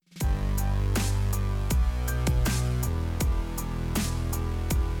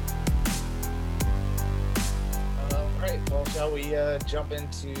shall we jump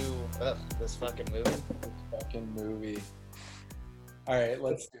into this fucking movie? Fucking movie. All right,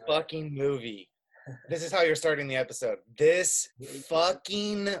 let's do it. Fucking movie. This is how you're starting the episode. This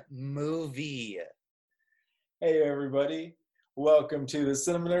fucking movie. Hey, everybody. Welcome to the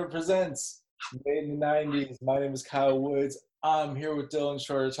Cinema Nerd Presents Made in the 90s. My name is Kyle Woods. I'm here with Dylan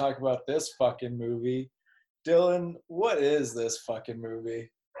Shore to talk about this fucking movie. Dylan, what is this fucking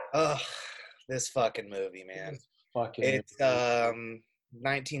movie? This fucking movie, man. It's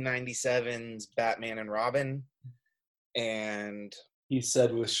 1997's Batman and Robin. And he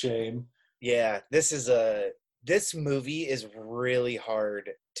said with shame. Yeah, this movie is really hard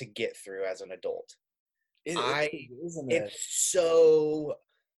to get through as an adult. Isn't it? It's so.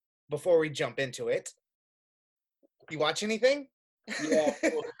 Before we jump into it, you watch anything? Yeah,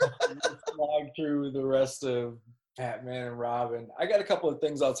 let's log through the rest of Batman and Robin. I got a couple of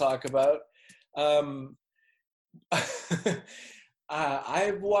things I'll talk about.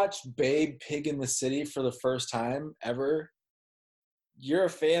 I've watched Babe, Pig in the City for the first time ever. You're a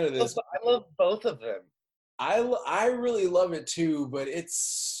fan of this. I love both of them. I really love it too, but it's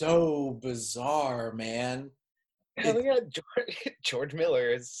so bizarre, man. Hell yeah, George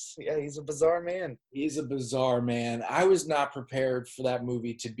Miller he's a bizarre man. He's a bizarre man. I was not prepared for that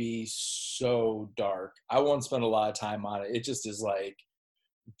movie to be so dark. I won't spend a lot of time on it. It just is like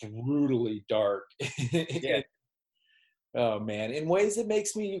brutally dark. Yeah. Oh man, in ways that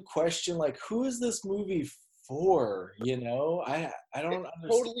makes me question, like, who is this movie for? You know, I don't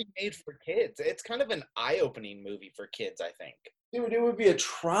understand. Totally made for kids. It's kind of an eye-opening movie for kids, I think. Dude, it would be a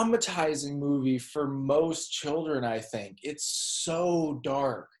traumatizing movie for most children, I think. It's so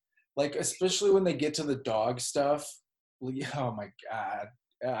dark. Like, especially when they get to the dog stuff. Oh my God.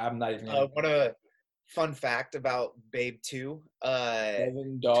 I'm not even what a fun fact about Babe 2.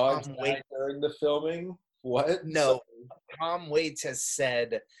 7 dogs died during the filming? What? No, Tom Waits has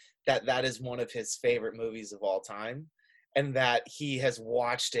said that is one of his favorite movies of all time, and that he has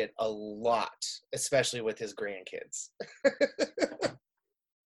watched it a lot, especially with his grandkids.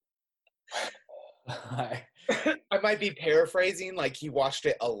 I might be paraphrasing, like he watched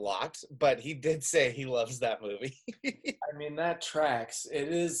it a lot, but he did say he loves that movie. I mean, that tracks. It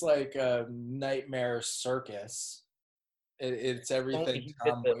is like a nightmare circus. It's everything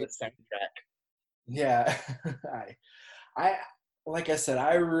Tom Waits. Yeah. I like I said,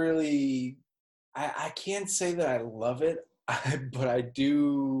 I can't say that I love it, but I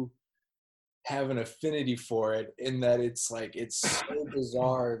do have an affinity for it in that it's so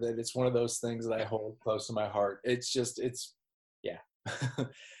bizarre that it's one of those things that I hold close to my heart. Yeah.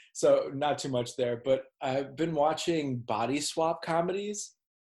 So not too much there, but I've been watching body swap comedies.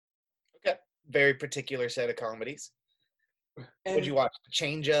 Okay. Very particular set of comedies. Would you watch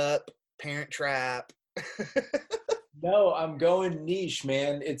Change Up, Parent Trap? No, I'm going niche,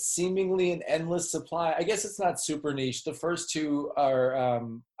 man. It's seemingly an endless supply. I guess it's not super niche. The first two are,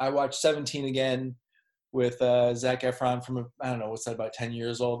 I watched 17 again with Zac Efron from, I don't know, what's that, about 10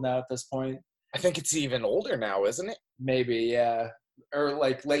 years old now at this point? I think it's even older now, isn't it? Maybe, yeah. Or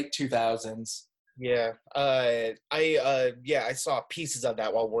like late 2000s. Yeah. I saw pieces of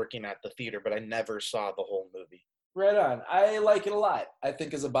that while working at the theater, but I never saw the whole movie. Right on. I like it a lot. I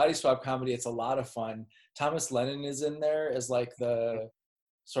think as a body swap comedy, it's a lot of fun. Thomas Lennon is in there as like the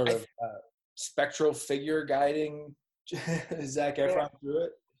sort of spectral figure guiding Zac Efron through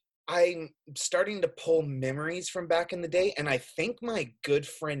it. I'm starting to pull memories from back in the day, and I think my good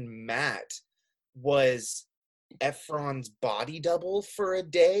friend Matt was Efron's body double for a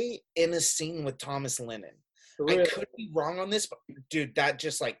day in a scene with Thomas Lennon. Really? I could be wrong on this, but dude, that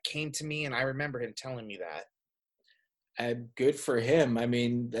just like came to me, and I remember him telling me that. Good for him. I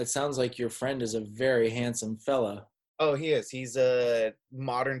mean, that sounds like your friend is a very handsome fella. Oh, he is. He's a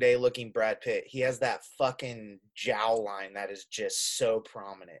modern day looking Brad Pitt. He has that fucking jawline that is just so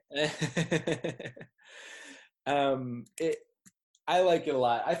prominent. I like it a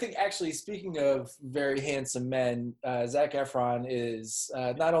lot. I think actually, speaking of very handsome men, Zac Efron is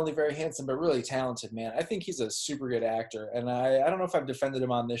not only very handsome, but really talented, man. I think he's a super good actor. And I don't know if I've defended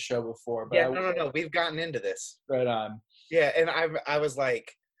him on this show before. But yeah, no. We've gotten into this. Right on. Yeah, and I was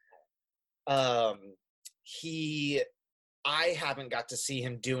like, I haven't got to see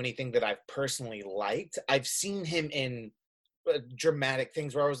him do anything that I've personally liked. I've seen him in dramatic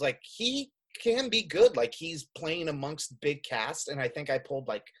things where I was like, he can be good. Like, he's playing amongst big cast, and I think I pulled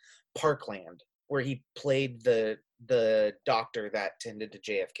like Parkland, where he played the doctor that tended to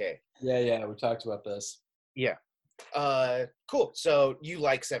JFK. Yeah, we talked about this. Yeah. Cool. So you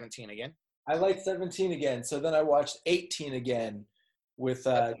like 17 again? I like 17 again. So then I watched 18 again with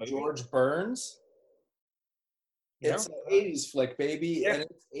George Burns. It's an 80s flick, baby, and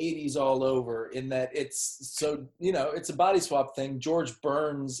it's 80s all over in that it's so, it's a body swap thing. George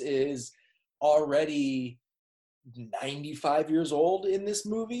Burns is already 95 years old in this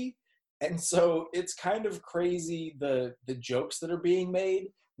movie. And so it's kind of crazy the jokes that are being made,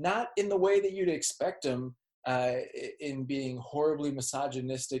 not in the way that you'd expect them, in being horribly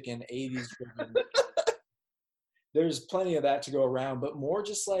misogynistic and 80s driven. There's plenty of that to go around, but more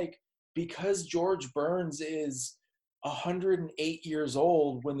just like because George Burns is 108 years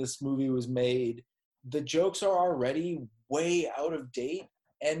old when this movie was made, the jokes are already way out of date.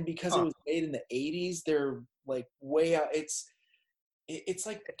 And because it was made in the 80s, they're like way out. It's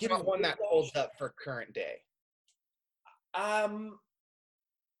like it's not one that holds up for current day. I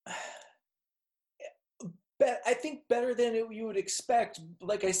think better than you would expect.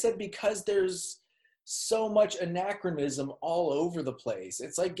 Like I said, because there's so much anachronism all over the place.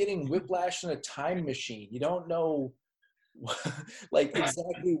 It's like getting whiplash in a time machine. You don't know like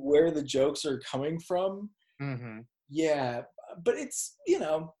exactly where the jokes are coming from. Mm-hmm. Yeah, but it's,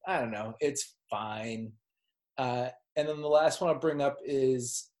 I don't know. It's fine. And then the last one I'll bring up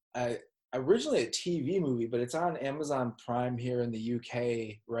is originally a TV movie, but it's on Amazon Prime here in the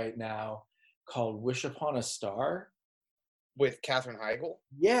UK right now, called Wish Upon a Star. With Katherine Heigl?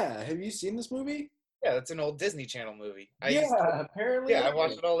 Yeah. Have you seen this movie? Yeah, that's an old Disney Channel movie. Apparently. Yeah, I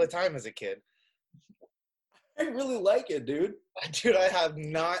watched it all the time as a kid. I really like it, dude. Dude, I have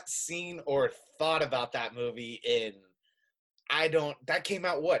not seen or thought about that movie that came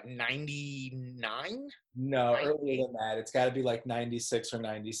out, what, 99? No, earlier than that. It's got to be like 96 or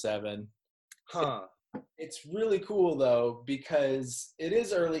 97. Huh. It's really cool, though, because it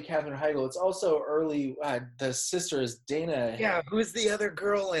is early Katherine Heigl. It's also early, the sister is Dana. Yeah, who's the other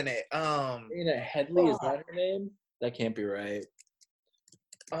girl in it? Dana Headley, is that her name? That can't be right.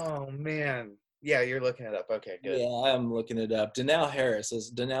 Oh, man. Yeah, you're looking it up. Okay, good. Yeah, I'm looking it up. Danielle Harris,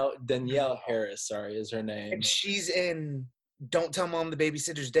 is her name. And she's in Don't Tell Mom the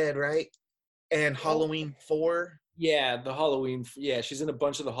Babysitter's Dead, right? And Halloween 4. Yeah, the Halloween. Yeah, she's in a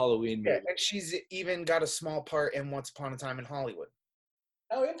bunch of the Halloween movies. Yeah, and she's even got a small part in Once Upon a Time in Hollywood.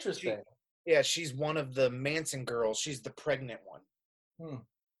 Oh, interesting. She's one of the Manson girls. She's the pregnant one.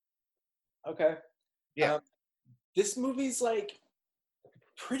 Okay. Yeah. This movie's like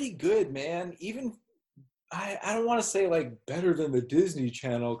pretty good, man. Even I don't want to say like better than the Disney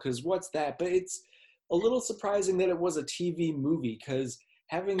Channel, because what's that? But it's a little surprising that it was a TV movie, because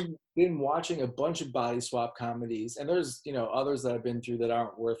having been watching a bunch of body swap comedies, and there's others that I've been through that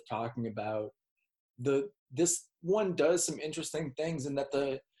aren't worth talking about, this one does some interesting things in that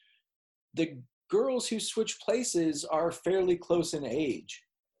the girls who switch places are fairly close in age.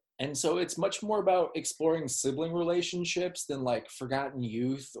 And so it's much more about exploring sibling relationships than like forgotten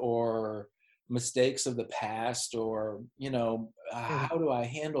youth or mistakes of the past, or, how do I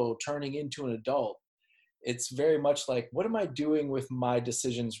handle turning into an adult? It's very much like, what am I doing with my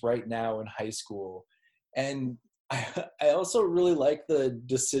decisions right now in high school? And I also really like the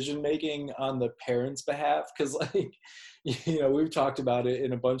decision making on the parents' behalf, because like, we've talked about it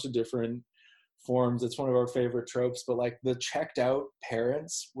in a bunch of different forms. It's one of our favorite tropes, but like the checked out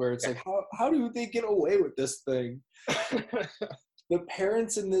parents, where it's like, how do they get away with this thing? The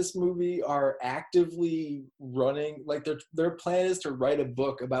parents in this movie are actively running, like their plan is to write a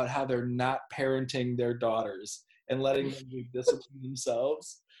book about how they're not parenting their daughters and letting them discipline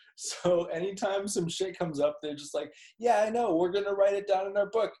themselves. So anytime some shit comes up, they're just like, yeah, I know, we're gonna write it down in our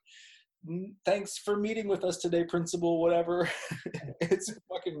book. Thanks for meeting with us today, principal, whatever. It's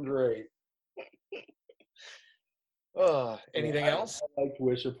fucking great. Anything else? I liked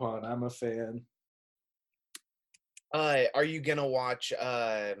Wish Upon. I'm a fan. Are you gonna watch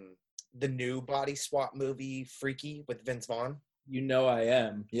the new body swap movie Freaky with Vince Vaughn? I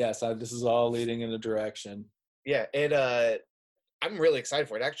am. Yes, this is all leading in a direction. Yeah, I'm really excited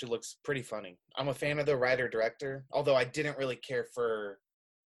for it. It actually looks pretty funny. I'm a fan of the writer-director, although I didn't really care for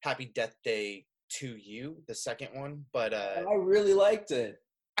Happy Death Day to You, the second one, but I really liked it.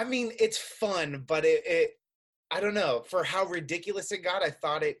 I mean, it's fun, but it I don't know, for how ridiculous it got, I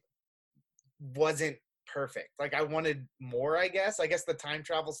thought it wasn't perfect. Like, I wanted more, I guess. I guess the time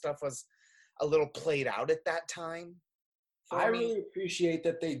travel stuff was a little played out at that time. I really appreciate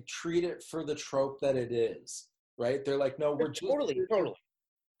that they treat it for the trope that it is, right? They're like, no, we're totally.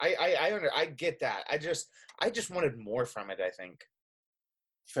 I get that. I just wanted more from it, I think.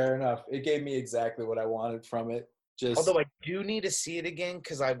 Fair enough. It gave me exactly what I wanted from it. Although I do need to see it again,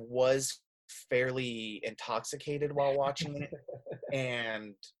 because I was fairly intoxicated while watching it.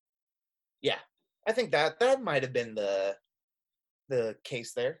 And yeah, I think that might have been the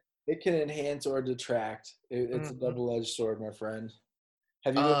case there. It can enhance or detract. It's a Mhm. double-edged sword, my friend.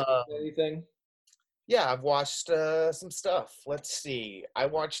 Have you been watching Um, anything? yeah, I've watched some stuff. Let's see. I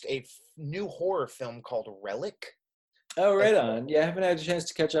watched a new horror film called Relic. Oh, right It's on. Yeah, I haven't had a chance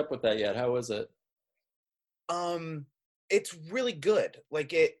to catch up with that yet. How was it? um it's really good.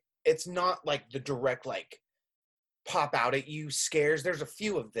 Like it's not like the direct like pop out at you scares. There's a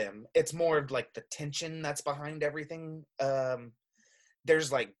few of them. It's more of like the tension that's behind everything.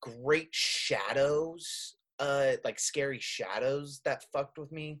 There's like great shadows, like scary shadows that fucked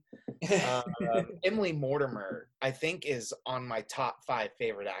with me. Emily Mortimer, I think, is on my top 5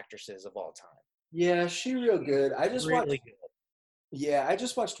 favorite actresses of all time. Yeah, she real good. I just watched. Really good. Yeah, I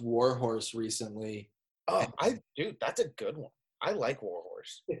just watched War Horse recently. Oh, dude, that's a good one. I like War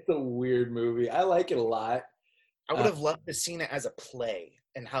Horse. It's a weird movie. I like it a lot. I would Uh, have loved to seen it as a play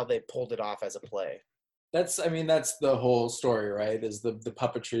and how they pulled it off as a play. I mean, that's the whole story, right? Is the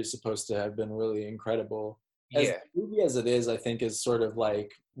puppetry is supposed to have been really incredible. As Yeah, the movie as it is, I think is sort of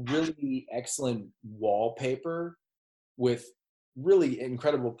like really excellent wallpaper with really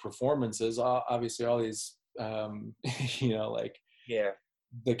incredible performances. Obviously, all these, like yeah.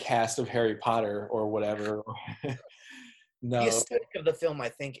 the cast of Harry Potter or whatever. The No, aesthetic of the film, I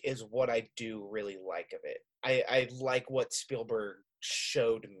think, is what I do really like of it. I like what Spielberg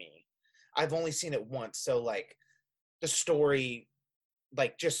showed me. I've only seen it once, so like the story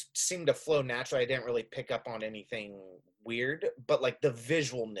like just seemed to flow naturally. I didn't really pick up on anything weird, but like the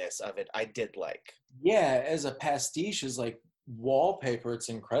visualness of it, I did like. yeah, as a pastiche is like wallpaper, it's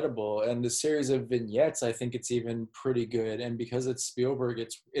incredible. And the series of vignettes, I think it's even pretty good. And because it's Spielberg,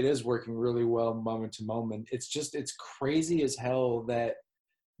 it is working really well moment to moment. It's crazy as hell that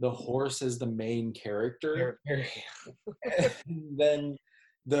the horse is the main character. And then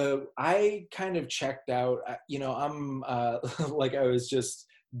I kind of checked out. I'm like I was just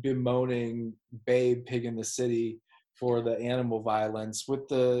bemoaning Babe Pig in the City for the animal violence with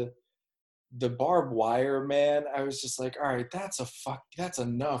the barbed wire, man. I was just like, all right, that's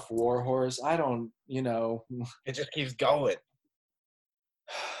enough, Warhorse. I don't, It just keeps going.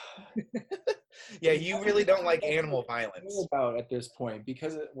 Yeah, you really don't like animal violence. about at this point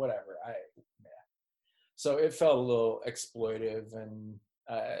because whatever. So it felt a little exploitive, and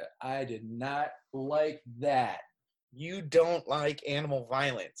I did not like that. You don't like animal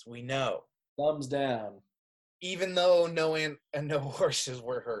violence. We know. Thumbs down. Even though no horses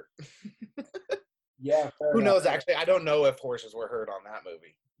were hurt. Yeah, fair Who enough. knows? Actually, I don't know if horses were hurt on that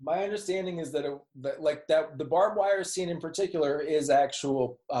movie. My understanding is that the barbed wire scene in particular is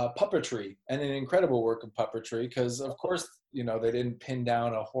actual puppetry and an incredible work of puppetry because of course they didn't pin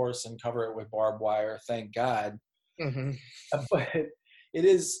down a horse and cover it with barbed wire, thank God. Mm-hmm. But it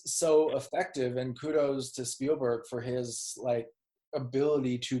is so effective, and kudos to Spielberg for his like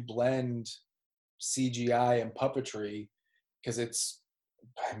ability to blend CGI and puppetry because it's,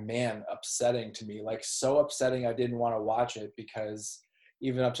 man, upsetting to me, like so upsetting I didn't want to watch it because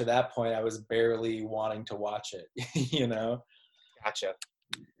even up to that point I was barely wanting to watch it. Gotcha.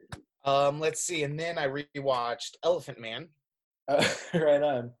 Let's see, and then I rewatched Elephant Man. Right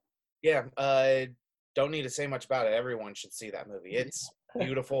on. Yeah, don't need to say much about it. Everyone should see that movie. It's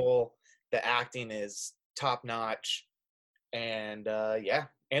beautiful. The acting is top notch, and yeah,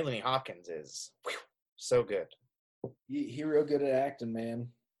 Anthony Hopkins is so good. He real good at acting, man.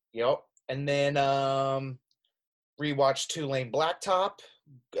 Yep. And then rewatched Two Lane Blacktop.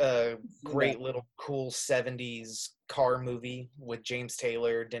 Great little cool 70s car movie with James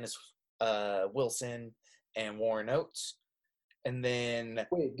Taylor, Dennis Wilson, and Warren Oates. And then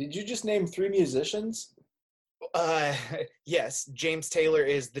Wait, did you just name 3 musicians? uh yes, James Taylor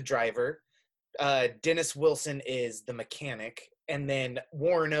is the driver. Dennis Wilson is the mechanic, and then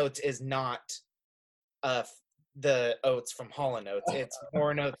Warren Oates is not uh the Oates from Hall & Oates. It's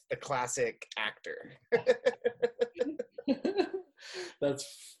Warren Oates, the classic actor.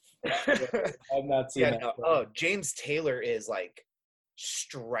 That's I've not seen Yeah, that no. film. Oh, James Taylor is like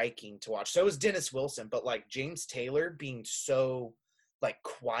striking to watch. So is Dennis Wilson, but like James Taylor being so like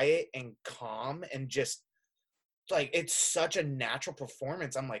quiet and calm and just like it's such a natural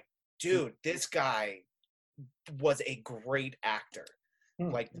performance. I'm like, dude, this guy was a great actor.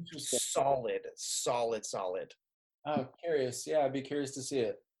 Like Interesting. solid, solid, solid. Oh, curious. Yeah, I'd be curious to see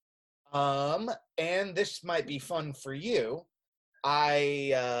it. And this might be fun for you.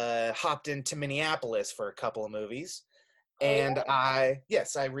 I hopped into Minneapolis for a couple of movies. Oh, And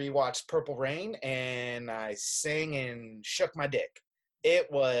yes, I rewatched Purple Rain and I sang and shook my dick. It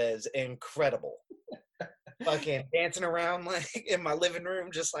was incredible. Fucking dancing around like in my living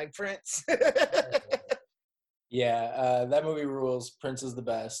room, just like Prince. Yeah, that movie rules. Prince is the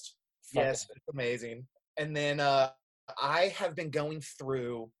best. Fuck Yes, it's amazing. And then I have been going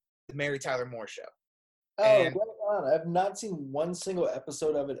through the Mary Tyler Moore Show. Oh, And right on. I've not seen one single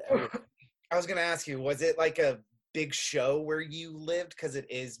episode of it ever. I was going to ask you, was it like a big show where you lived? Because it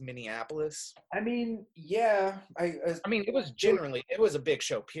is Minneapolis. I mean, yeah. I mean, it was a big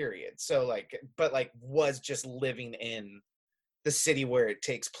show, period. So, like, but like, was just living in the city where it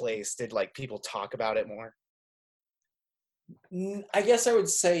takes place, did like people talk about it more? I guess I would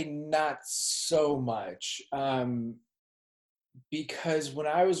say not so much. Because when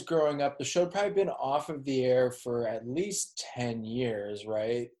I was growing up, the show had probably been off of the air for at least 10 years,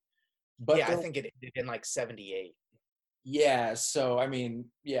 right? But Yeah, I think it ended in like 78. yeah, so I mean,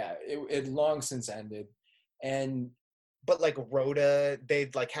 yeah, it long since ended. And But like Rhoda, they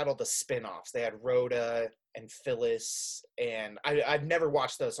like had all the spin-offs. They had Rhoda and Phyllis, and I've never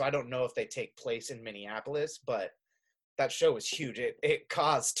watched those, so I don't know if they take place in Minneapolis, but that show was huge. It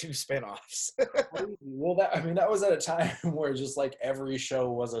caused 2 spin-offs. well, that was at a time where just like every show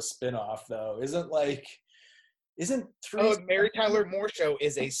was a spin-off, though. Isn't three? Oh, Mary Tyler Moore Show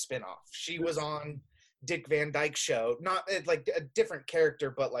is a spin-off. She was on Dick Van Dyke Show, not like a different character,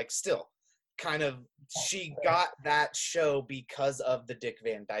 but like still kind of, she got that show because of the Dick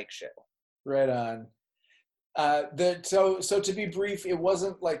Van Dyke Show. Right on. So to be brief, it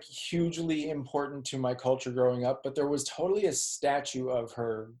wasn't like hugely important to my culture growing up, but there was totally a statue of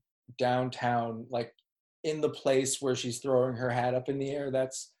her downtown, like in the place where she's throwing her hat up in the air.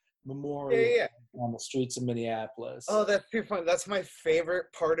 That's Memorial Yeah. on the streets of Minneapolis. Oh, that's too fun. That's my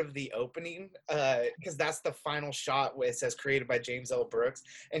favorite part of the opening, because that's the final shot where it says created by James L. Brooks,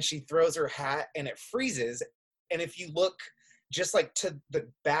 and she throws her hat and it freezes. And if you look just like to the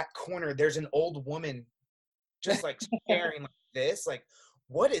back corner, there's an old woman just like staring like this, like,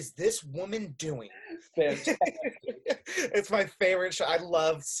 what is this woman doing? Fantastic. It's my favorite shot. I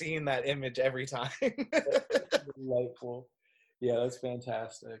love seeing that image every time. Delightful. Yeah, that's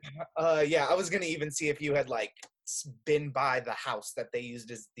fantastic. Yeah, I was gonna even see if you had like been by the house that they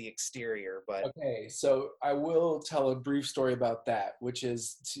used as the exterior, but Okay, so I will tell a brief story about that, which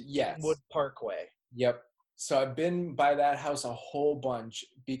is yes. Wood Parkway. Yep. So I've been by that house a whole bunch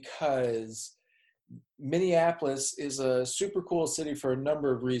because Minneapolis is a super cool city for a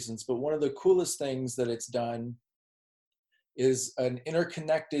number of reasons, but one of the coolest things that it's done is an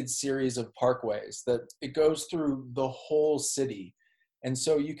interconnected series of parkways that it goes through the whole city. And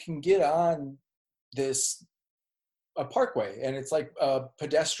so you can get on a parkway, and it's like a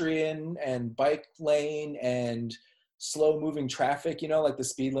pedestrian and bike lane and slow moving traffic, like the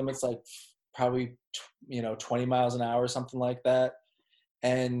speed limit's like probably 20 miles an hour, something like that.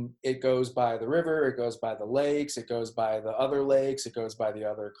 And it goes by the river, it goes by the lakes, it goes by the other lakes, it goes by the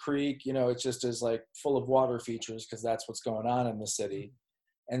other creek. It just is like full of water features because that's what's going on in the city.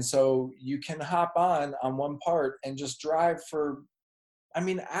 And so you can hop on one part and just drive for,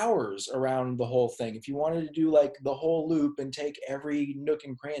 hours around the whole thing. If you wanted to do like the whole loop and take every nook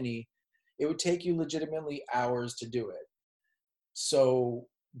and cranny, it would take you legitimately hours to do it. So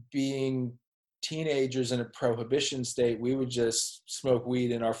being teenagers in a prohibition state, we would just smoke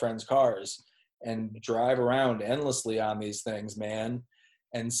weed in our friends' cars and drive around endlessly on these things, man.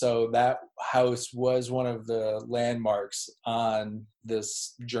 And so that house was one of the landmarks on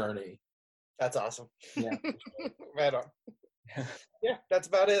this journey. That's awesome. Yeah. Right on. Yeah, that's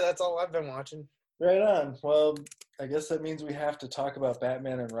about it. That's all I've been watching. Right on. Well, I guess that means we have to talk about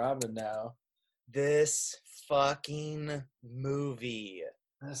Batman and Robin now. This fucking movie.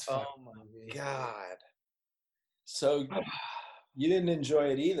 Oh my God. So you didn't enjoy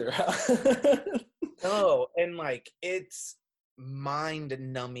it either, huh? No, and like it's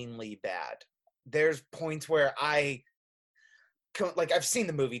mind-numbingly bad. There's points where I've seen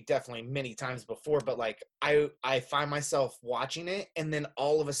the movie definitely many times before, but like I find myself watching it and then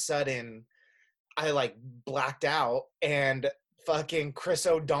all of a sudden I like blacked out and fucking Chris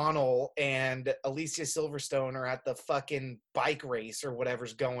O'Donnell and Alicia Silverstone are at the fucking bike race or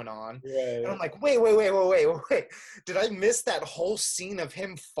whatever's going on. Right. And I'm like, wait. Did I miss that whole scene of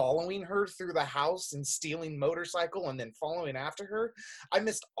him following her through the house and stealing motorcycle and then following after her? I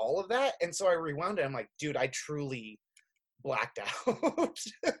missed all of that. And so I rewound it. I'm like, dude, I truly blacked out.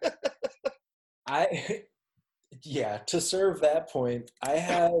 To serve that point, I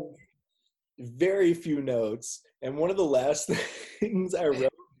have very few notes, and one of the last things I wrote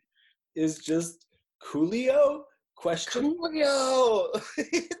is just Coolio? Coolio!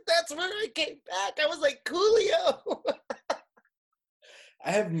 That's where I came back. I was like, Coolio! I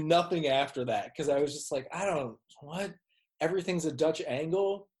have nothing after that because I was just like, what? Everything's a Dutch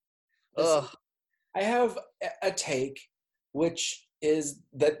angle? Ugh. I have a take, which is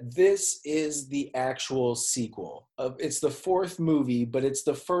that this is the actual sequel. It's the fourth movie, but it's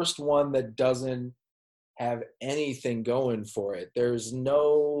the first one that doesn't have anything going for it. There's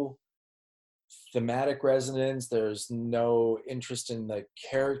no thematic resonance. There's no interest in the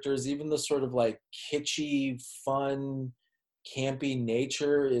characters. Even the sort of like kitschy, fun, campy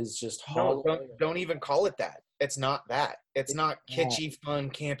nature is just No, hollow. don't even call it that. It's not that. It's not Yeah. kitschy, fun,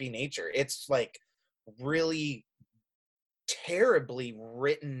 campy nature. It's like really terribly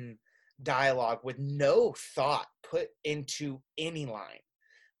written dialogue with no thought put into any line.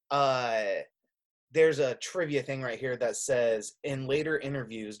 There's a trivia thing right here that says, in later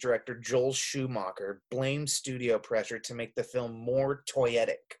interviews, director Joel Schumacher blamed studio pressure to make the film more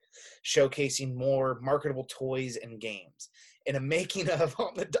toyetic, showcasing more marketable toys and games. In a making of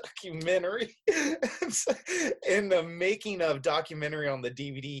on the documentary, in the making of documentary on the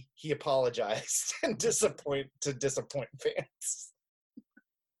DVD, he apologized and disappoint fans.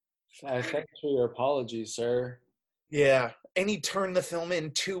 Thanks for your apology, sir. Yeah, and he turned the film in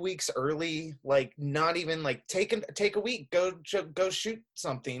 2 weeks early, like not even like take a week, go shoot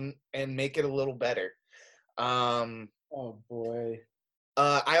something and make it a little better. Oh boy.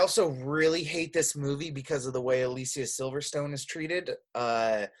 I also really hate this movie because of the way Alicia Silverstone is treated.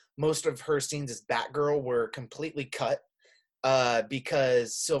 Most of her scenes as Batgirl were completely cut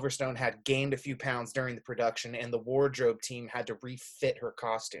because Silverstone had gained a few pounds during the production, and the wardrobe team had to refit her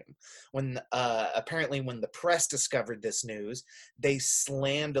costume. When apparently, when the press discovered this news, they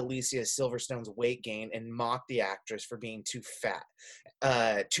slammed Alicia Silverstone's weight gain and mocked the actress for being too fat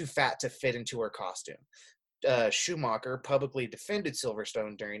to fit into her costume. Schumacher publicly defended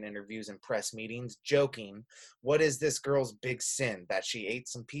Silverstone during interviews and press meetings, joking, "What is this girl's big sin? That she ate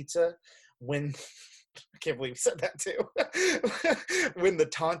some pizza?" When I can't believe he said that too. When the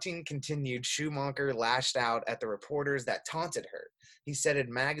taunting continued, Schumacher lashed out at the reporters that taunted her. He said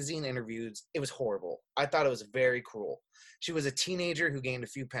in magazine interviews, "It was horrible. I thought it was very cruel. She was a teenager who gained a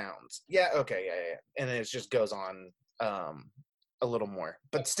few pounds." Yeah, okay, yeah. And then it just goes on a little more.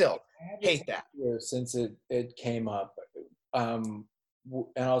 But still, hate that. Since it came up, and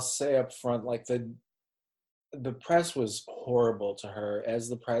I'll say up front, like the press was horrible to her, as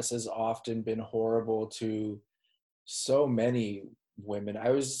the press has often been horrible to so many women. I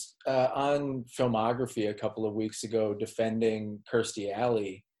was on Filmography a couple of weeks ago defending Kirstie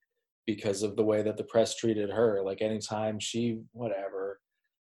Alley because of the way that the press treated her. Like anytime she, whatever.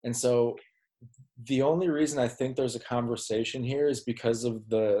 And so the only reason I think there's a conversation here is because of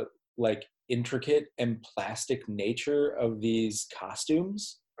the like intricate and plastic nature of these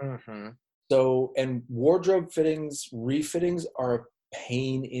costumes. Mm-hmm. So, and wardrobe fittings, refittings are a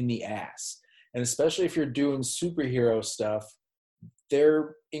pain in the ass. And especially if you're doing superhero stuff,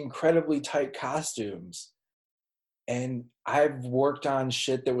 they're incredibly tight costumes. And I've worked on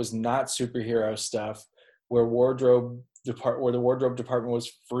shit that was not superhero stuff where the wardrobe department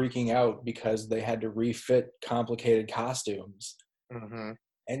was freaking out because they had to refit complicated costumes. Mm-hmm.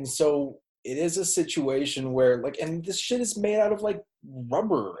 And so it is a situation where like, and this shit is made out of like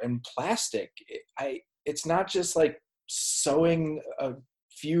rubber and plastic. It's not just like sewing a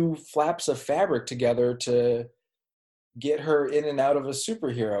few flaps of fabric together to get her in and out of a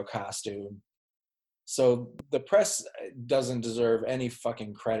superhero costume. So the press doesn't deserve any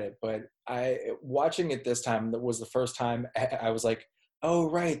fucking credit, but watching it this time, that was the first time I was like, oh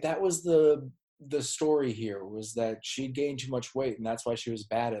right, that was the story here, was that she gained too much weight and that's why she was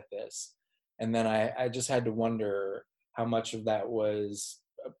bad at this. And then I just had to wonder how much of that was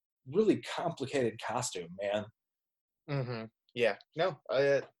a really complicated costume, man. Mm-hmm. Yeah. No.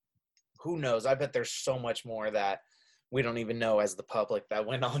 Who knows? I bet there's so much more that we don't even know as the public that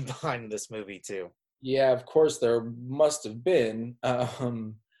went on behind this movie too. Yeah, of course there must have been.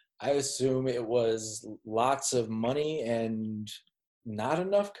 I assume it was lots of money and not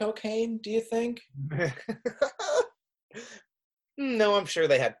enough cocaine, do you think? No, I'm sure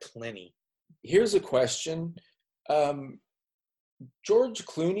they had plenty. Here's a question. Um, George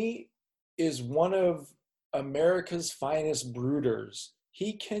Clooney is one of America's finest brooders.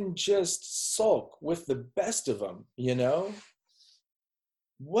 He can just sulk with the best of them, you know?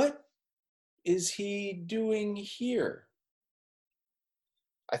 What is he doing here?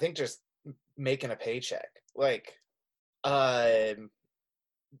 I think just making a paycheck. Like, uh,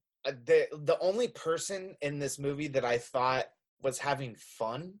 the only person in this movie that I thought was having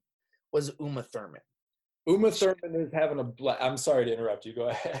fun was Uma Thurman. Uma Thurman is having I'm sorry to interrupt you. Go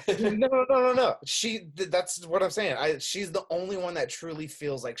ahead. No. That's what I'm saying. She's the only one that truly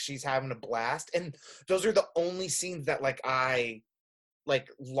feels like she's having a blast, and those are the only scenes that like I like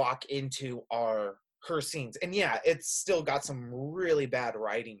lock into her scenes. And yeah, it's still got some really bad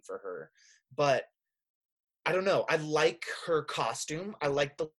writing for her, but I don't know. I like her costume. I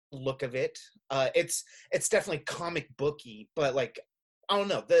like the look of it. It's definitely comic booky, but like I don't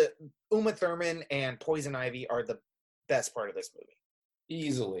know. The Uma Thurman and Poison Ivy are the best part of this movie.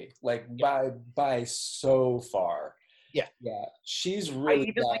 Easily, like by so far. Yeah, Yeah, she's I really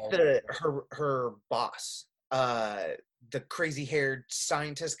even like the her boss, the crazy haired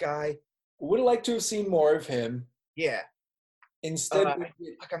scientist guy. would have liked to have seen more of him. Yeah, Instead, we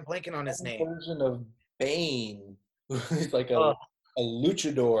get I'm blanking on his some name. version of Bane, who's like Uh, a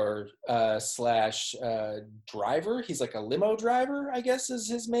luchador slash driver. He's like a limo driver, I guess, is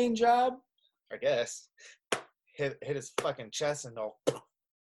his main job. I guess hit his fucking chest and all.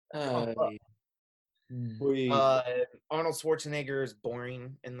 Uh, Arnold Schwarzenegger is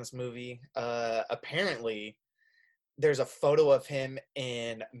boring in this movie. Apparently, there's a photo of him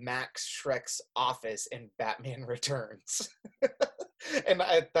in Max Schreck's office in Batman Returns. And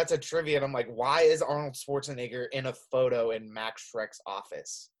that's a trivia. And I'm like, why is Arnold Schwarzenegger in a photo in Max Schreck's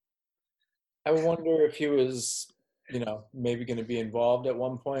office? I wonder if he was, maybe going to be involved at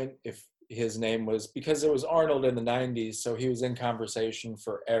one point. If his name was, because it was Arnold in the 90s, so he was in conversation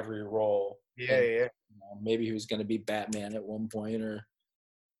for every role. Yeah, And, yeah. maybe he was going to be Batman at one point or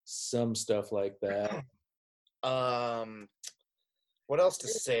some stuff like that. What else to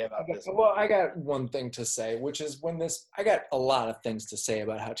say about this? Well, I got one thing to say, which is I got a lot of things to say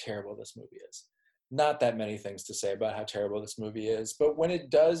about how terrible this movie is. Not that many things to say about how terrible this movie is, but when it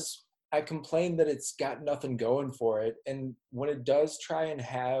does, I complain that it's got nothing going for it. And when it does try and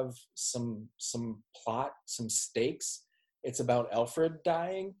have some plot, some stakes, it's about Alfred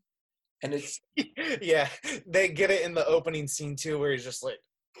dying. And it's yeah, they get it in the opening scene too, where he's just like,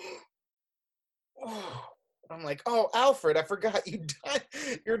 oh. I'm like, oh, Alfred, I forgot you died.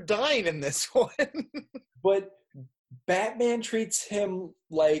 You're dying in this one. But Batman treats him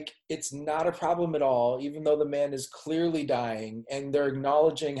like it's not a problem at all, even though the man is clearly dying, and they're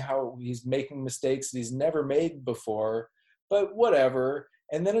acknowledging how he's making mistakes that he's never made before, but whatever.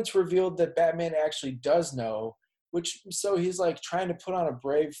 And then it's revealed that Batman actually does know, so he's like trying to put on a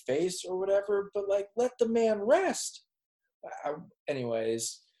brave face or whatever, but like, let the man rest.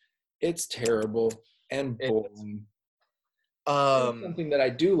 Anyways, it's terrible and boring. Something that I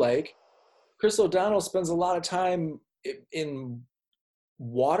do like, Chris O'Donnell spends a lot of time in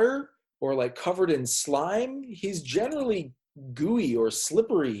water or like covered in slime. He's generally gooey or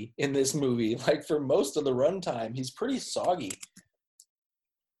slippery in this movie. Like for most of the runtime, he's pretty soggy.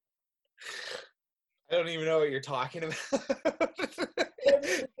 I don't even know what you're talking about.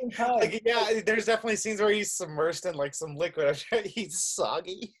 Like, yeah, there's definitely scenes where he's submersed in like some liquid. He's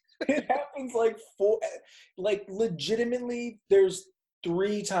soggy. It happens like legitimately. There's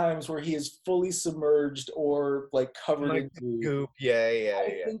 3 times where he is fully submerged or like covered in goop. Yeah.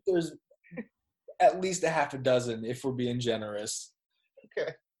 I think there's at least a half a dozen if we're being generous.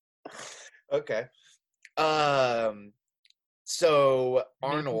 Okay. So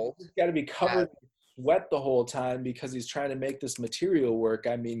Arnold has got to be covered in sweat the whole time because he's trying to make this material work.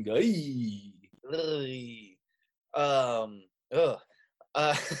 I mean,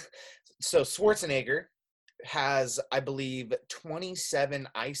 so Schwarzenegger has, I believe, 27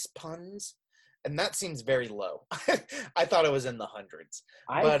 ice puns, and that seems very low. I thought it was in the hundreds.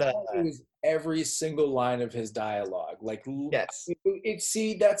 But it was every single line of his dialogue. Like, yes.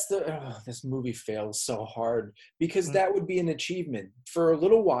 That's this movie fails so hard because that would be an achievement. For a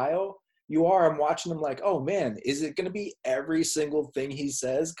little while, I'm watching him like, oh man, is it going to be every single thing he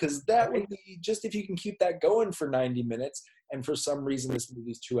says? Because that would be just if you can keep that going for 90 minutes. And for some reason, this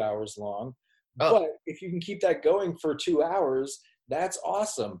movie's 2 hours long. But if you can keep that going for 2 hours, that's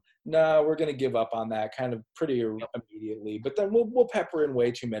awesome. No, we're going to give up on that kind of pretty immediately. But then we'll pepper in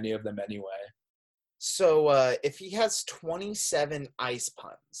way too many of them anyway. So if he has 27 ice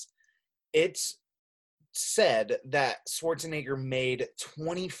puns, it's said that Schwarzenegger made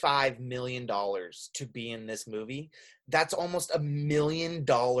 $25 million to be in this movie. That's almost $1 million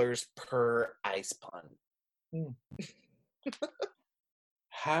per ice pun.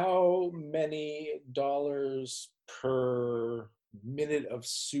 How many dollars per minute of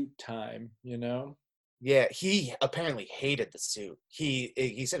suit time, Yeah, he apparently hated the suit. He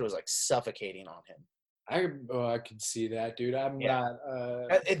said it was like suffocating on him. I could see that, dude. I'm not.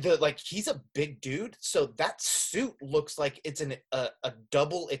 Like he's a big dude, so that suit looks like it's a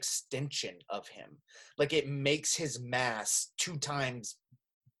double extension of him. Like it makes his mass 2 times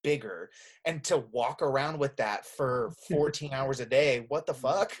bigger, and to walk around with that for 14 hours a day, what the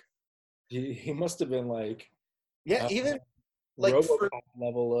fuck? He must have been like, yeah, even Like RoboCop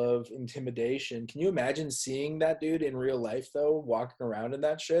level of intimidation. Can you imagine seeing that dude in real life though, walking around in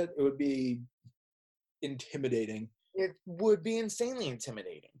that shit? It would be intimidating. It would be insanely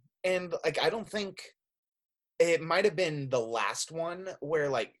intimidating. And like I don't think it might have been the last one where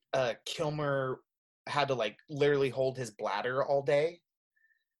like Kilmer had to like literally hold his bladder all day.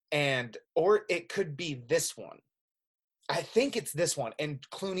 And or it could be this one. I think it's this one. And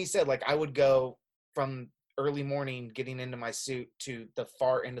Clooney said like I would go from early morning getting into my suit to the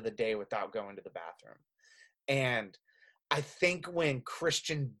far end of the day without going to the bathroom. And I think when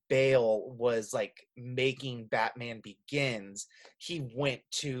Christian Bale was like making Batman Begins, he went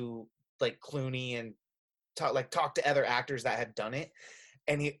to like Clooney and talk to other actors that had done it.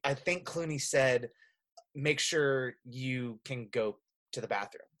 And I think Clooney said, make sure you can go to the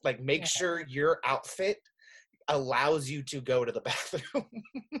bathroom. Like make sure your outfit allows you to go to the bathroom.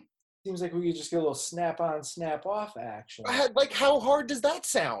 Seems like we could just get a little snap on, snap off action. Like how hard does that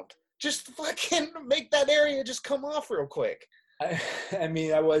sound? Just fucking make that area just come off real quick. I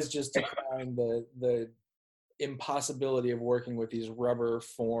mean, I was just decrying the impossibility of working with these rubber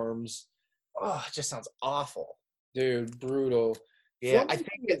forms. Oh, it just sounds awful. Dude, brutal. Yeah, I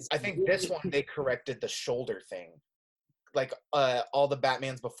think this one they corrected the shoulder thing. Like all the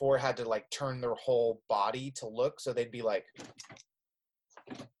Batmans before had to like turn their whole body to look, so they'd be like,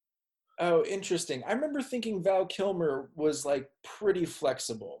 oh, interesting. I remember thinking Val Kilmer was like pretty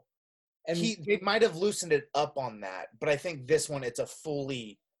flexible. And they might have loosened it up on that, but I think this one it's a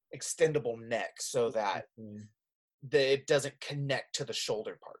fully extendable neck so that it doesn't connect to the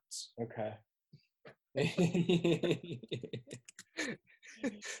shoulder parts. Okay.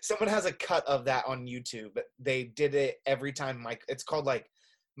 Someone has a cut of that on YouTube. They did it every time it's called like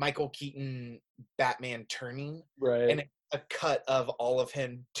Michael Keaton Batman turning. Right. And a cut of all of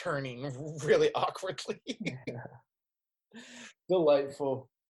him turning really awkwardly. Delightful.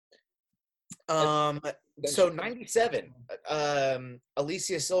 So 97,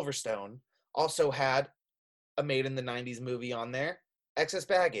 Alicia Silverstone also had a Made in the 90s movie on there, Excess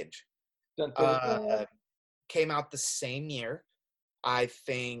Baggage. Came out the same year. I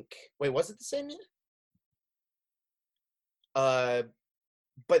think, wait, was it the same year? But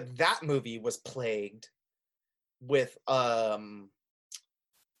that movie was plagued with, 97,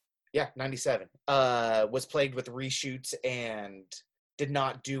 was plagued with reshoots and did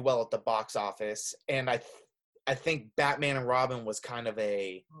not do well at the box office. And I think Batman and Robin was kind of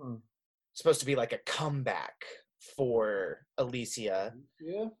supposed to be like a comeback for Alicia.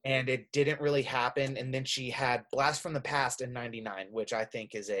 Yeah. And it didn't really happen. And then she had Blast from the Past in 99, which I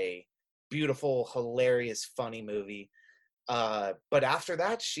think is a beautiful, hilarious, funny movie. But after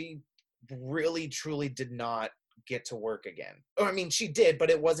that, she really, truly did not get to work again. I mean, she did, but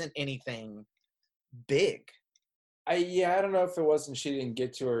it wasn't anything big. I don't know if it wasn't she didn't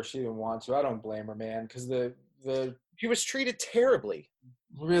get to or she didn't want to. I don't blame her, man, because she was treated terribly.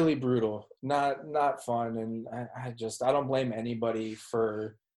 Really brutal, not fun, and I don't blame anybody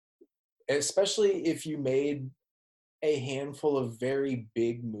for, especially if you made a handful of very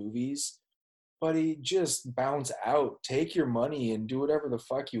big movies, buddy, just bounce out, take your money and do whatever the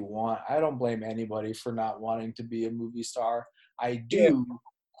fuck you want. I don't blame anybody for not wanting to be a movie star. I do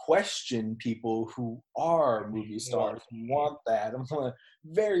question people who are movie stars who want that. I'm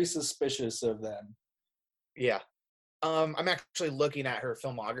very suspicious of them. Yeah. I'm actually looking at her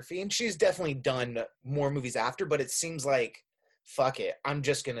filmography, and she's definitely done more movies after, but it seems like, fuck it, I'm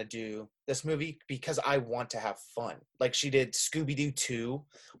just going to do this movie because I want to have fun. Like, she did Scooby-Doo 2,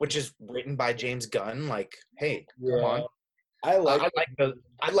 which is written by James Gunn. Like, hey, come on. I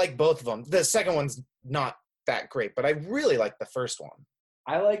like both of them. The second one's not that great, but I really like the first one.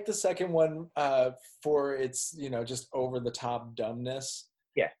 I like the second one for its, just over-the-top dumbness.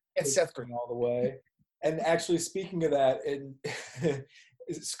 Yeah, it's Seth Green all the way. And actually, speaking of that, in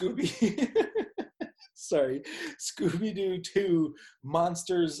Scooby-Doo 2,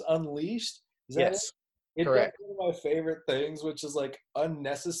 Monsters Unleashed. Is that yes, it? Correct. It's one of my favorite things, which is like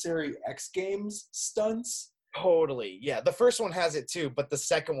unnecessary X Games stunts. Totally. Yeah, the first one has it too, but the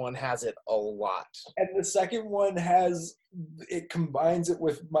second one has it a lot. And the second one combines it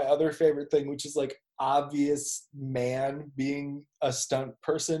with my other favorite thing, which is like obvious man being a stunt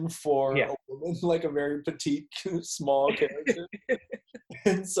person for a woman, like a very petite, small character.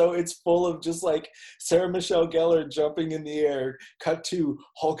 And so it's full of just like Sarah Michelle Gellar jumping in the air, cut to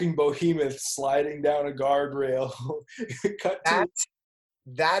hulking behemoth sliding down a guardrail.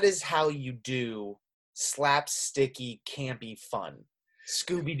 That is how you do slapsticky, campy fun.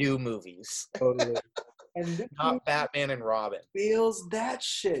 Scooby-Doo movies. Totally. And this Not Batman and Robin. Fails that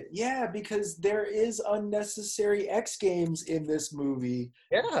shit. Yeah, because there is unnecessary X Games in this movie.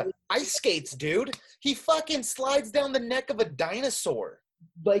 Yeah. Ice skates, dude. He fucking slides down the neck of a dinosaur.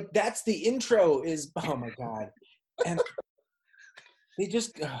 Like, that's the intro is, oh my God. And they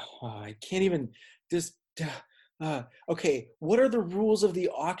just, I can't even, just, okay, what are the rules of the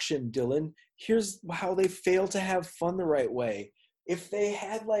auction, Dylan? Here's how they fail to have fun the right way. If they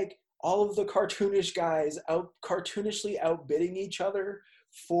had like all of the cartoonish guys cartoonishly outbidding each other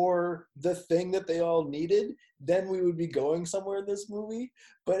for the thing that they all needed, then we would be going somewhere in this movie.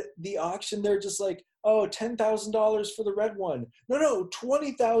 But the auction, they're just like, oh, $10,000 for the red one. No,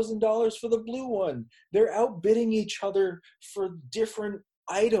 $20,000 for the blue one. They're outbidding each other for different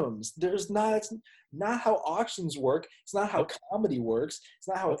items. It's not how auctions work. It's not how comedy works. It's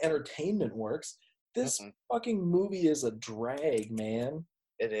not how entertainment works. This fucking movie is a drag, man.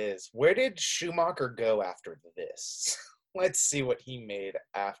 It is. Where did Schumacher go after this? Let's see what he made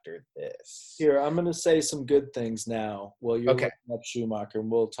after this. Here, I'm going to say some good things now while you're looking up Schumacher,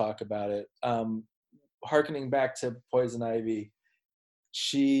 and we'll talk about it. Harkening back to Poison Ivy,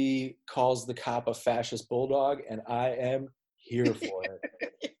 she calls the cop a fascist bulldog, and I am here for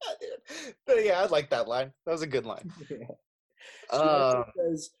it. Yeah, dude. But yeah, I like that line. That was a good line. Yeah. She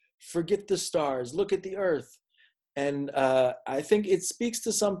says, forget the stars, look at the earth. And I think it speaks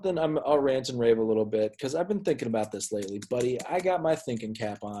to something. I'll rant and rave a little bit because I've been thinking about this lately, buddy. I got my thinking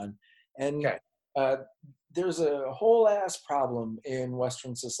cap on. And there's a whole ass problem in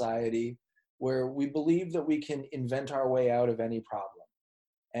Western society where we believe that we can invent our way out of any problem.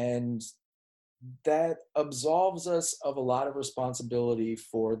 And that absolves us of a lot of responsibility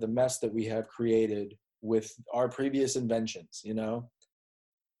for the mess that we have created with our previous inventions, you know?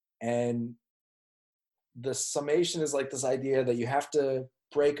 And the summation is like this idea that you have to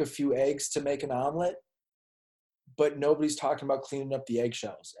break a few eggs to make an omelet, but nobody's talking about cleaning up the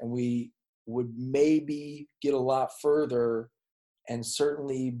eggshells. And we would maybe get a lot further and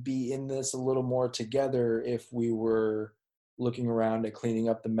certainly be in this a little more together if we were looking around at cleaning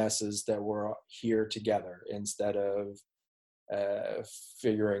up the messes that were here together instead of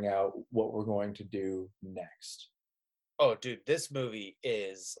figuring out what we're going to do next. Oh, dude, this movie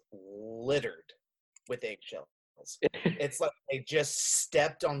is littered with eggshells. It's like they just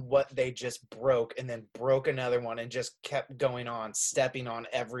stepped on what they just broke and then broke another one and just kept going on, stepping on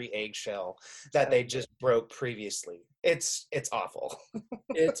every eggshell that they just broke previously. It's awful.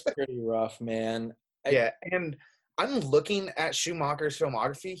 It's pretty rough, man. Yeah, and I'm looking at Schumacher's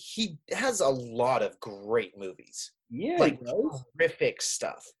filmography. He has a lot of great movies. Yeah, like terrific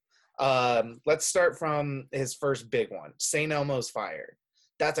stuff. Let's start from his first big one, St. Elmo's Fire.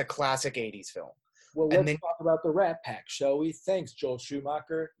 That's a classic 80s film. Well, let's talk about the Rat Pack, shall we? Thanks, Joel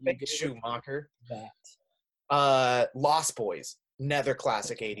Schumacher. Thanks, Schumacher. Lost Boys, another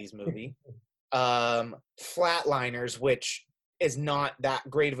classic 80s movie. Flatliners, which is not that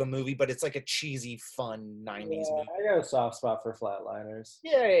great of a movie, but it's like a cheesy, fun 90s movie. I got a soft spot for Flatliners.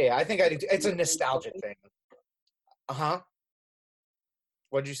 Yeah, I think I do. It's a nostalgic thing.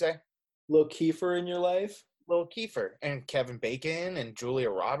 What'd you say? Lil Kiefer in your life? Lil Kiefer and Kevin Bacon and Julia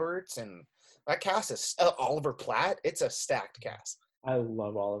Roberts and that cast is Oliver Platt. It's a stacked cast. I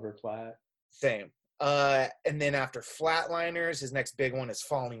love Oliver Platt. Same. And then after Flatliners, his next big one is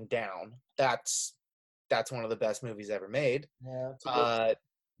Falling Down. That's one of the best movies ever made. Yeah.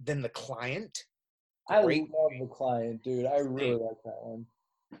 Then The Client. I love The Client, dude. I really like that one.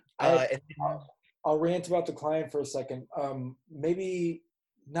 I'll rant about The Client for a second. Maybe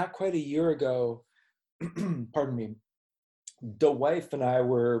not quite a year ago, pardon me, the wife and I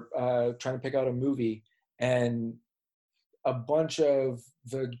were trying to pick out a movie, and a bunch of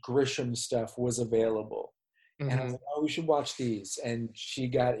the Grisham stuff was available. And I was like, oh, we should watch these. And she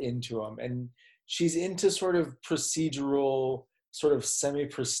got into them. And she's into sort of procedural, sort of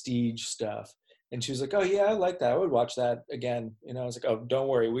semi-prestige stuff. And she was like, oh, yeah, I like that. I would watch that again. You know, I was like, oh, don't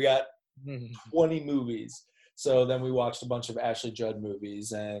worry. We got 20 movies. So then we watched a bunch of Ashley Judd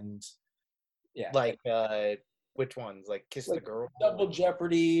movies. And yeah. Like, which ones? Like Kiss the Girl? Double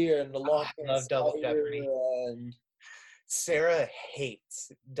Jeopardy and The Long I love Double Jeopardy. And Sarah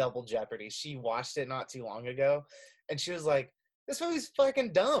hates Double Jeopardy. She watched it not too long ago, and she was like, this movie's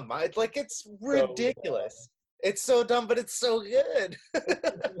fucking dumb. It's ridiculous. So it's so dumb, but it's so good.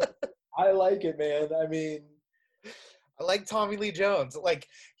 I like it, man. I mean, I like Tommy Lee Jones. Like,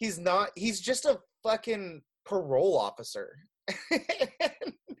 he's just a fucking parole officer.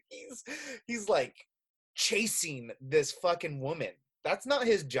 And he's like chasing this fucking woman That's not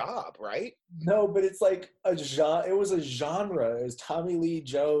his job, right? No, but it's like a genre. It was a genre. It was Tommy Lee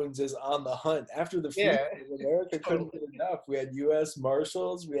Jones is on the hunt. After the Yeah, Fugitive, America couldn't totally. get enough. We had U.S.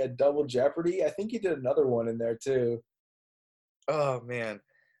 Marshals. We had Double Jeopardy. I think he did another one in there too. Oh man.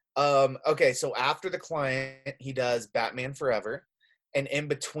 Okay, so after The Client, he does Batman Forever, and in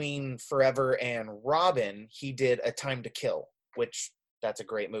between Forever and Robin, he did A Time to Kill, which that's a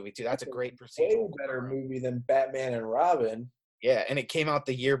great movie too. That's a great Way procedural better crime. movie than Batman and Robin. Yeah, and it came out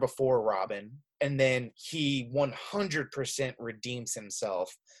the year before Robin, and then he 100% redeems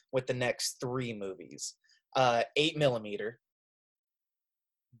himself with the next three movies. 8 millimeter,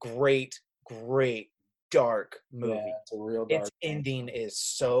 great, dark Yeah, movie. it's a real Its dark one. ending is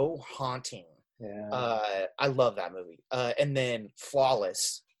so haunting. Yeah. I love that movie. And then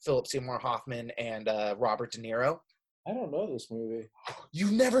Flawless, Philip Seymour Hoffman and Robert De Niro. I don't know this movie.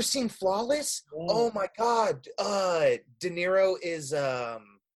 You've never seen Flawless? No. Oh my God. De Niro is a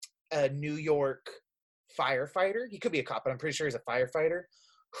New York firefighter. He could be a cop, but I'm pretty sure he's a firefighter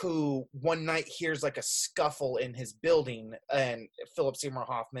who one night hears like a scuffle in his building, and Philip Seymour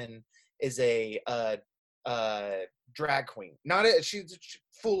Hoffman is a drag queen. Not a she's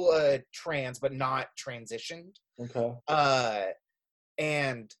full trans, but not transitioned. Okay.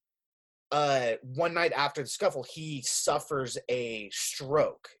 And one night after the scuffle, he suffers a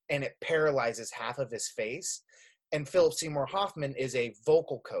stroke, and it paralyzes half of his face. And Philip Seymour Hoffman is a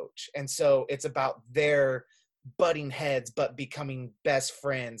vocal coach, and so it's about their butting heads but becoming best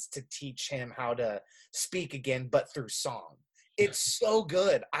friends to teach him how to speak again, but through song. It's so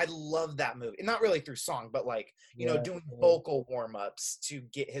good. I love that movie. Not really through song, but like, Yeah. doing vocal warm-ups to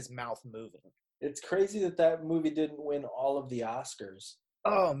get his mouth moving. It's crazy that that movie didn't win all of the Oscars.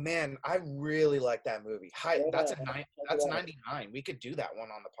 Oh man, I really like that movie. Hi, Yeah, that's a check nine. it That's out. 99. We could do that one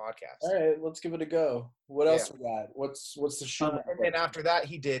on the All podcast. right, let's give it a go. What Yeah. else we got? What's the And Schumacher? then after that,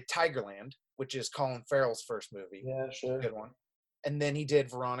 he did Tigerland, which is Colin Farrell's first movie. Yeah, sure. Good one. And then he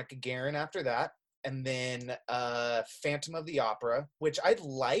did Veronica Guerin after that, and then Phantom of the Opera, which I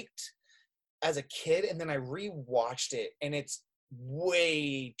liked as a kid, and then I rewatched it, and it's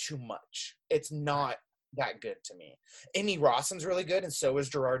way too much. It's not that good to me. Amy Rawson's really good, and so is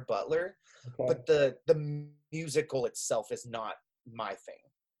Gerard Butler, Okay. but the musical itself is not my thing.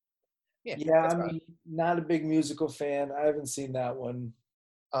 Yeah, Yeah, that's I about mean, not a big musical fan. I haven't seen that one.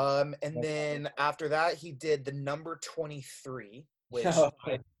 it. And then after that, he did the number 23, which Oh,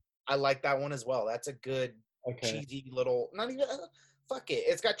 I like that one as well. That's a good okay. cheesy little, not even fuck it.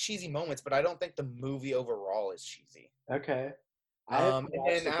 It's got cheesy moments, but I don't think the movie overall is cheesy. Okay. I haven't And watched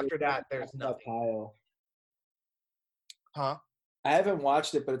then it, but after it's on that, the top there's of my nothing. pile. Huh? I haven't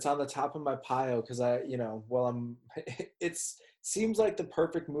watched it, but it's on the top of my pile because while I'm, it's seems like the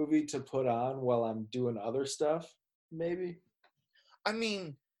perfect movie to put on while I'm doing other stuff, maybe. I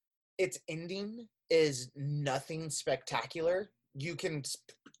mean, its ending is nothing spectacular. You can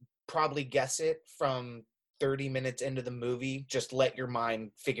probably guess it from 30 minutes into the movie. Just let your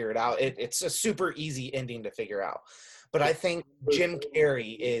mind figure it out. It's a super easy ending to figure out. But I think Jim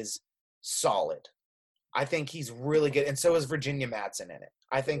Carrey is solid. I think he's really good. And so is Virginia Madsen in it.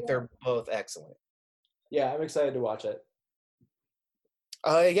 I think they're both excellent. Yeah, I'm excited to watch it.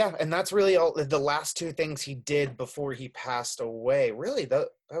 Yeah, and that's really all the last two things he did before he passed away. Really, that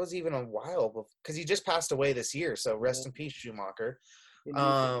was even a while because he just passed away this year. So Yeah, rest in peace, Schumacher. indeed.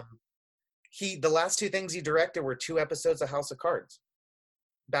 Um, the last two things he directed were two episodes of House of Cards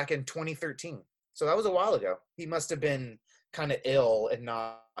back in 2013. So that was a while ago. He must have been kind of ill and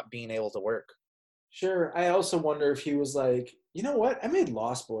not being able to work. Sure. I also wonder if he was like, you know what? I made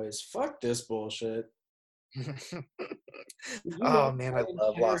Lost Boys. Fuck this bullshit. Did you know Oh man, I that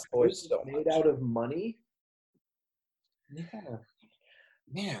love entire Lost Boys house is so made much. out of money? Yeah.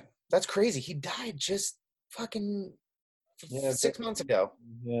 Man, that's crazy. He died just fucking Yeah. 6 months ago.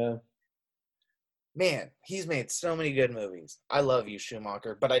 Yeah. Man, he's made so many good movies. I love you,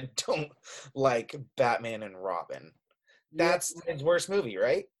 Schumacher, but I don't like Batman and Robin. Yeah. That's his worst movie,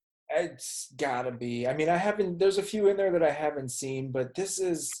 right? It's gotta be. I mean, I haven't, there's a few in there that I haven't seen, but this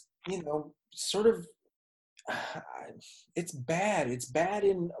is, sort of, it's bad. It's bad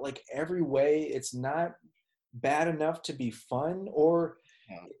in like every way. It's not bad enough to be fun, or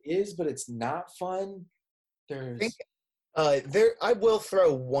Yeah. it is, but it's not fun. I think There's, I will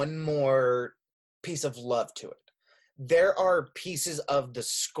throw one more piece of love to it. There are pieces of the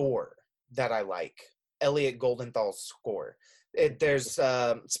score that I like. Elliot Goldenthal's score. There's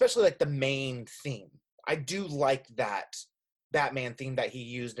especially like the main theme. I do like that Batman theme that he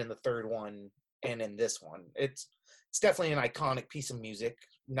used in the third one and in this one. It's definitely an iconic piece of music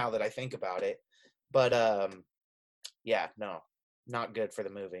now that I think about it. But yeah, no. Not good for the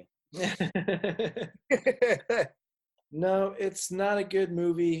movie. No, it's not a good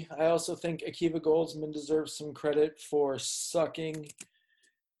movie. I also think Akiva Goldsman deserves some credit for sucking.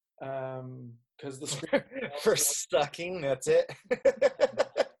 Because the script for sucking, that's it.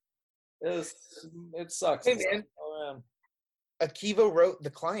 It sucks. Hey man, Akiva wrote The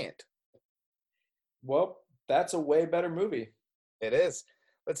Client. Well, that's a way better movie. It is.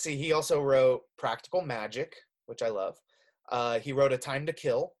 Let's see. He also wrote Practical Magic, which I love. He wrote A Time to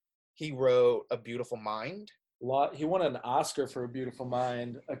Kill. He wrote A Beautiful Mind. He won an Oscar for A Beautiful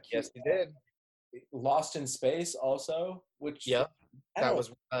Mind. Yes, he did. Lost in Space also, which that was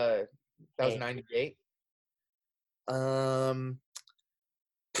 98.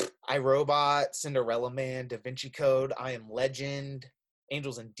 I, Robot, Cinderella Man, Da Vinci Code, I Am Legend,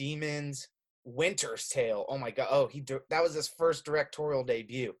 Angels and Demons, Winter's Tale. Oh my god! That was his first directorial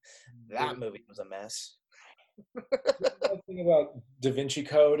debut. That movie was a mess. The thing about Da Vinci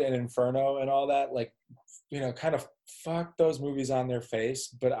Code and Inferno and all that, like, kind of fuck those movies on their face.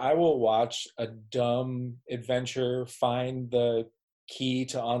 But I will watch a dumb adventure, find the key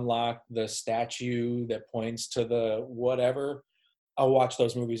to unlock the statue that points to the whatever. I'll watch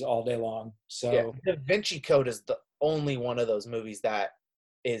those movies all day long. So Da Vinci Code is the only one of those movies that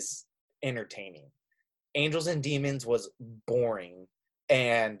is entertaining. Angels and Demons was boring,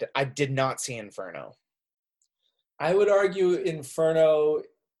 and I did not see Inferno. I would argue Inferno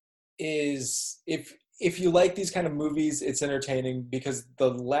is, if you like these kind of movies, it's entertaining because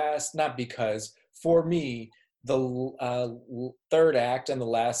for me, the third act and the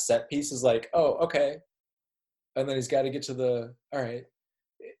last set piece is like, oh, okay. And then he's got to get to all right.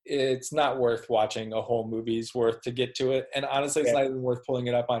 It's not worth watching a whole movie's worth to get to it. And honestly, it's not even worth pulling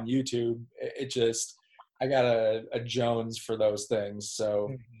it up on YouTube. I got a Jones for those things. So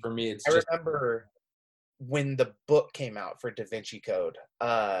for me, I remember when the book came out for Da Vinci Code,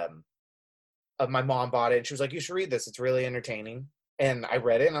 my mom bought it and she was like, you should read this. It's really entertaining. And I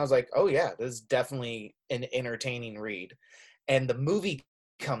read it and I was like, oh yeah, this is definitely an entertaining read. And the movie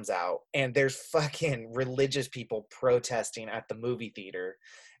comes out and there's fucking religious people protesting at the movie theater.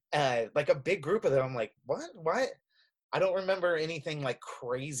 Like a big group of them. I'm like, what? I don't remember anything like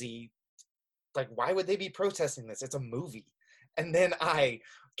crazy. Like, why would they be protesting this? It's a movie. And then I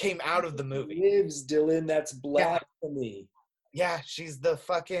came out of the movie. Lives, Dylan, that's blasphemy. Yeah, she's the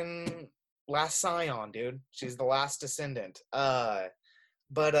fucking last scion, dude. She's the last descendant. All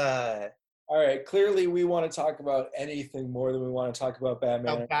right, clearly we want to talk about anything more than we want to talk about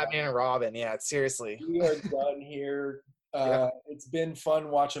Batman. Batman and Robin, yeah, seriously. We are done here. It's been fun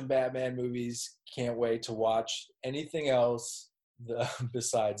watching Batman movies. Can't wait to watch anything else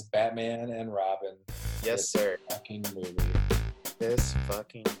besides Batman and Robin. Yes, sir. Fucking movie. This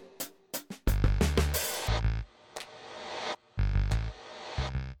fucking movie.